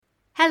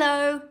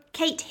Hello,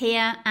 Cate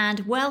here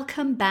and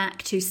welcome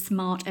back to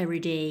Smart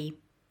Erudite.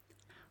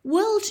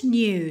 World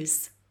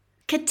News.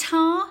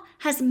 Qatar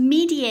has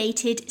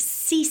mediated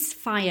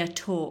ceasefire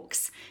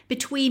talks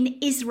between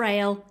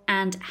Israel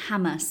and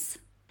Hamas.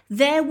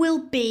 There will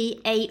be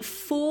a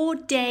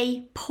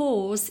 4-day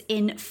pause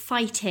in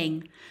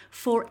fighting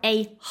for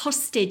a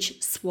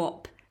hostage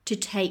swap to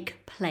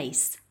take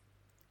place.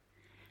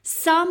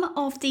 Some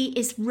of the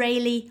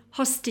Israeli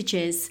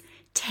hostages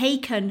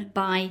taken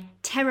by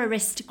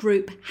terrorist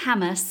group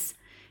Hamas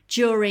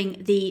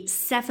during the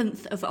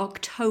 7th of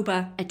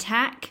October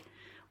attack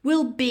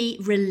will be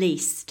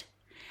released,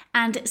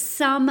 and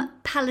some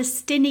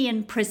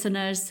Palestinian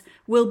prisoners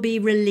will be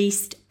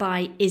released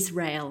by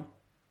Israel.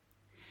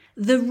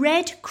 The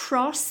Red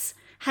Cross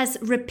has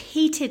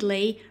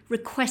repeatedly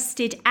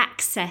requested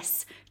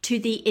access to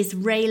the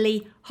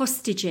Israeli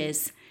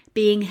hostages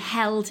being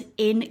held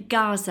in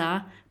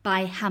Gaza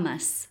by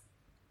Hamas.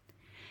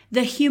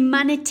 The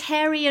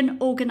humanitarian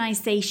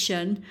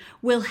organization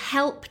will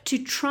help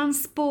to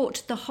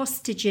transport the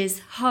hostages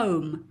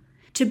home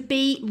to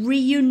be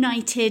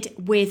reunited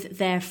with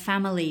their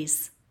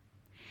families.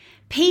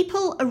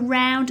 People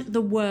around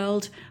the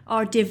world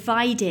are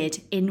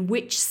divided in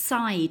which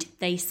side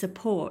they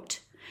support,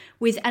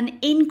 with an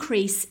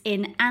increase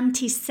in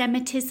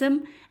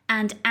anti-Semitism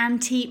and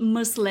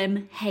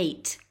anti-Muslim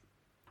hate.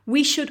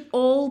 We should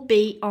all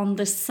be on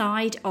the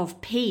side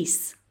of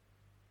peace.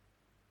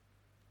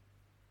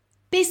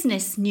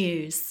 Business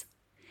news.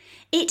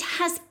 It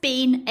has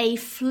been a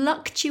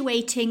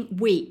fluctuating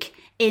week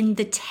in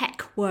the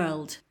tech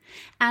world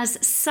as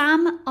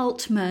Sam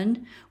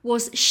Altman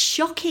was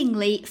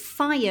shockingly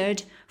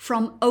fired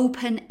from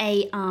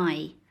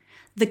OpenAI,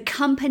 the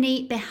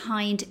company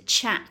behind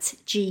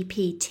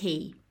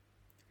ChatGPT.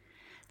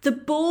 The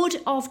board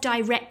of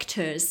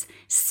directors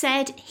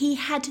said he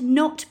had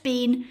not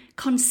been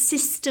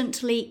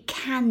consistently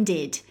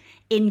candid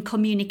in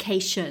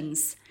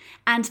communications,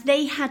 and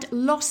they had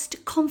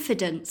lost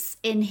confidence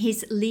in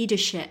his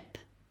leadership.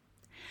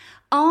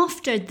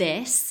 After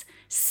this,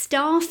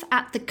 staff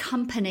at the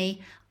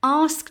company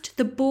asked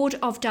the board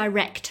of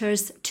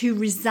directors to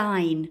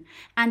resign,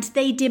 and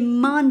they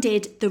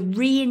demanded the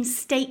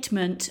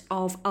reinstatement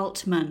of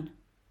Altman.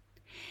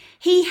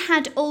 He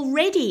had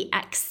already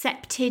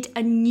accepted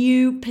a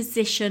new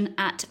position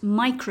at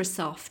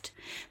Microsoft,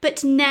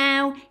 but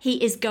now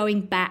he is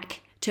going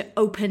back to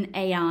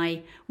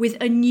OpenAI with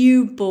a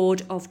new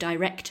board of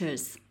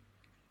directors.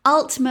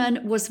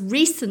 Altman was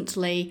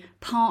recently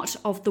part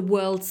of the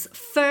world's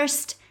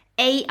first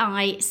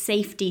AI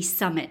Safety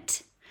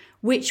Summit,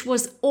 which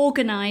was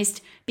organized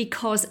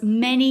because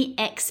many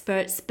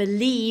experts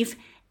believe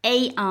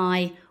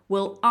AI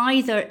will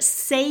either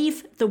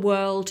save the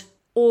world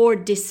or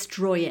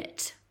destroy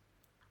it.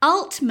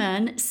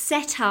 Altman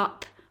set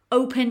up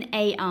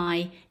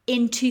OpenAI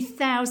in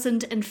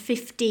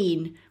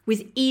 2015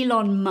 with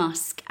Elon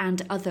Musk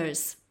and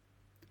others.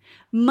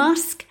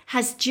 Musk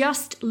has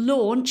just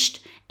launched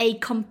a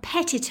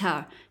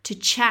competitor to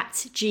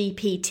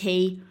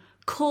ChatGPT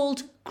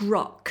called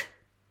Grok.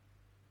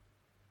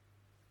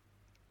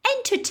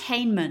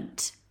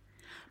 Entertainment.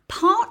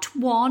 Part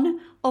 1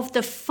 of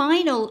the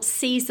final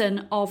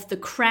season of The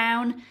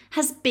Crown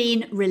has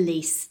been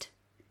released.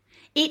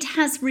 It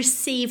has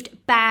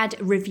received bad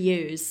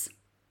reviews.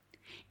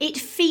 It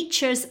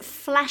features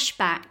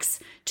flashbacks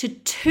to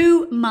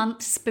 2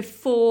 months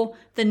before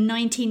the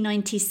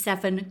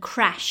 1997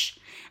 crash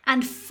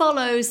and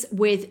follows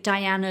with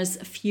Diana's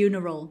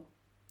funeral.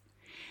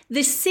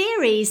 The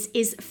series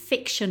is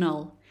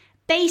fictional,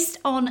 based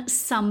on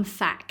some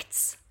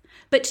facts,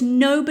 but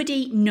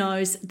nobody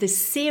knows the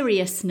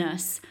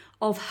seriousness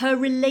of her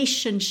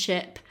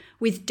relationship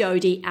with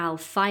Dodi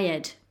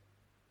Al-Fayed.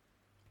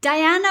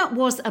 Diana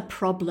was a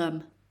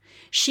problem.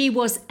 She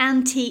was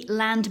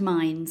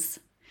anti-landmines.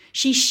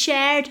 She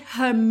shared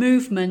her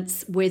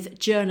movements with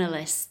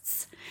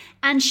journalists,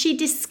 and she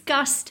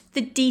discussed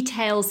the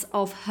details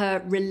of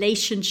her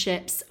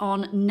relationships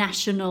on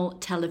national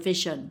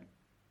television.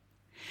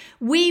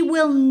 We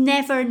will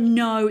never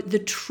know the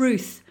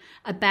truth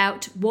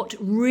about what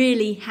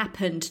really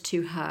happened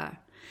to her,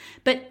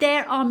 but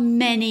there are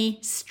many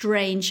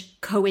strange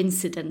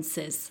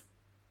coincidences.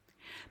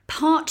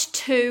 Part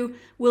 2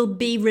 will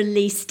be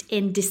released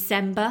in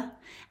December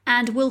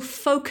and will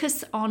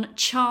focus on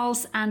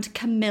Charles and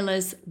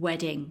Camilla's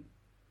wedding.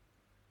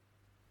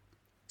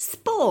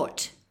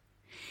 Sport.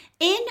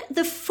 In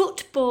the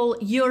Football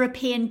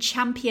European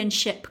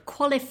Championship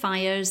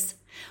qualifiers,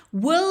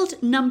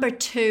 world number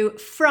 2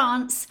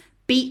 France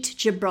beat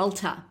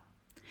Gibraltar.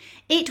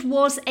 It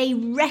was a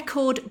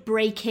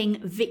record-breaking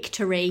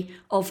victory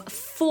of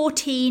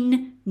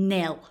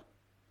 14-0.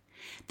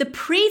 The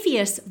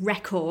previous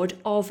record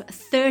of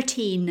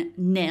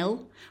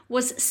 13-0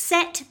 was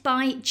set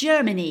by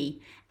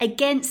Germany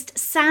against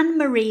San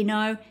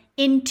Marino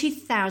in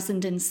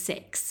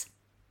 2006.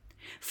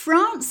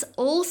 France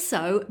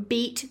also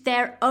beat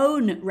their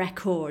own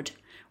record,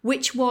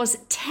 which was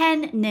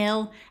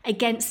 10-0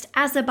 against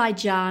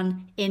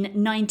Azerbaijan in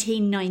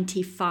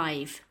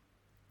 1995.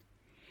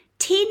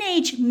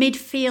 Teenage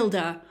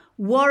midfielder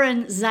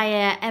Warren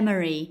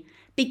Zaire-Emery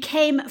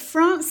became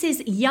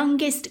France's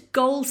youngest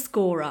goal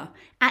scorer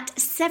at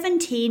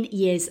 17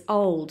 years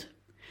old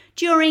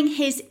during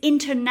his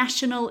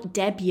international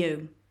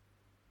debut.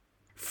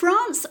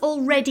 France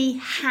already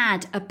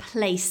had a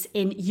place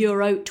in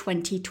Euro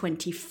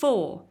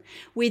 2024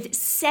 with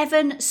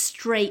 7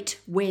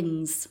 straight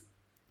wins.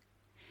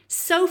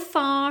 So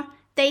far,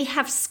 they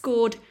have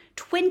scored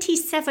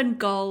 27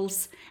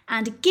 goals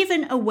and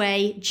given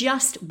away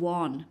just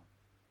 1.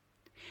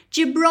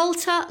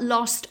 Gibraltar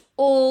lost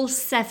all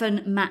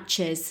 7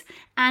 matches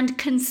and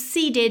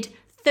conceded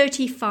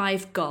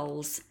 35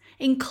 goals,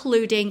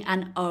 including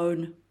an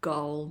own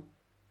goal.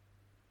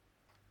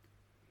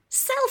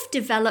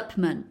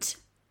 Self-development.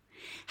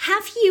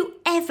 Have you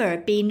ever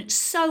been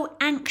so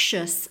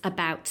anxious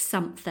about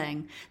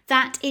something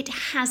that it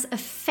has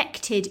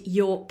affected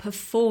your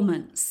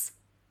performance?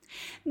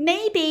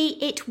 Maybe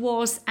it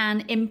was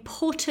an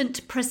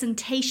important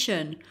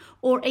presentation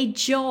or a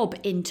job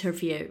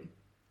interview.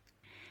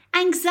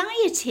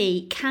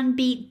 Anxiety can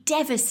be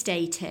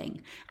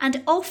devastating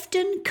and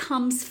often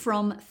comes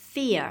from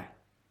fear.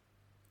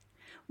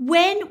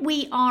 When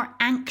we are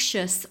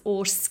anxious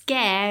or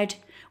scared,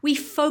 we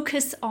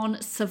focus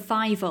on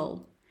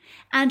survival,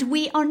 and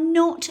we are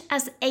not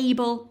as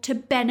able to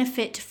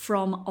benefit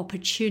from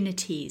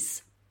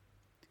opportunities.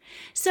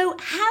 So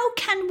how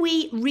can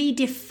we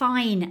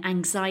redefine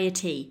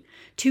anxiety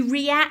to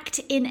react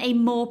in a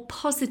more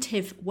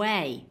positive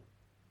way?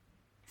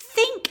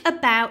 Think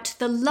about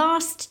the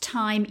last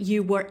time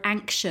you were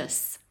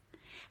anxious.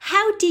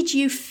 How did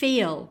you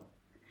feel?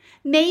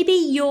 Maybe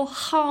your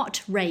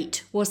heart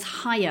rate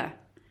was higher.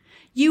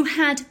 You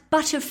had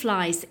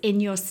butterflies in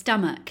your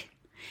stomach,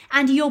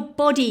 and your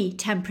body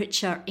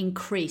temperature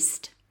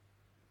increased.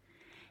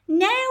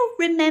 Now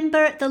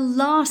remember the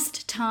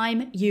last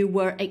time you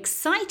were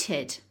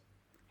excited.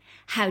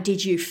 How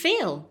did you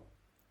feel?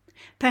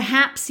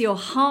 Perhaps your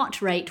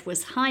heart rate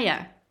was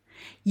higher.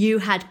 You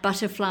had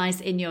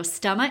butterflies in your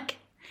stomach,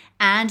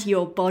 and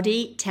your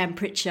body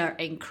temperature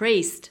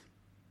increased.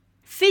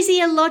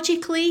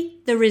 Physiologically,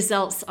 the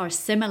results are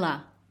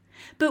similar.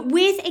 But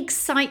with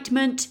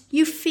excitement,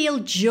 you feel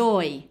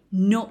joy,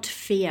 not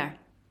fear.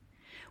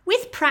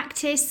 With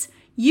practice,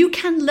 you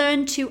can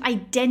learn to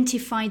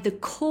identify the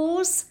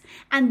cause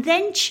and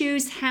then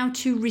choose how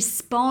to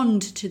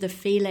respond to the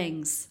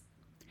feelings.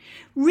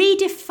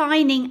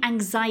 Redefining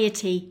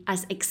anxiety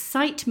as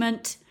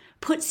excitement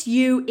puts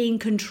you in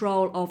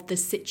control of the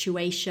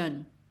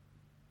situation.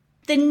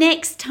 The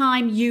next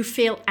time you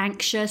feel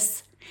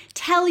anxious,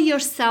 tell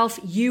yourself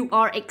you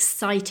are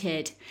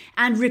excited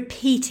and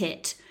repeat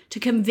it to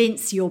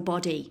convince your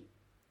body.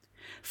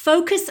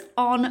 Focus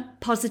on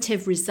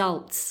positive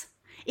results.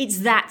 It's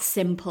that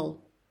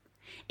simple.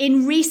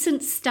 In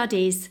recent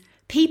studies,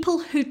 people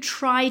who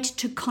tried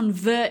to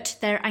convert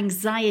their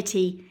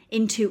anxiety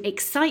into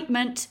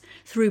excitement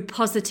through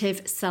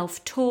positive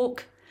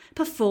self-talk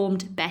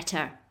performed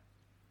better.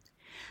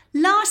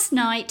 Last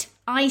night,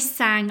 I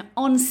sang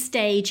on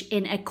stage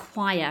in a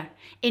choir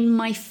in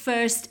my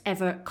first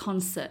ever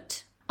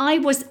concert. I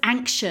was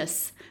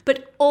anxious,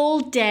 but all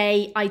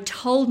day I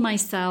told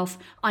myself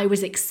I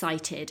was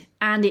excited,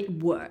 and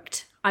it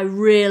worked. I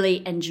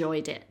really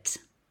enjoyed it.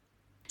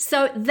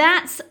 So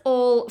that's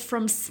all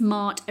from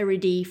Smart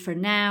Erudit for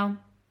now.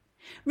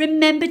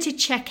 Remember to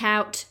check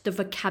out the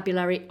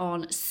vocabulary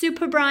on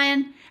Super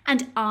Brian,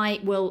 and I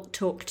will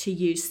talk to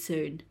you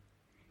soon.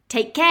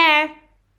 Take care!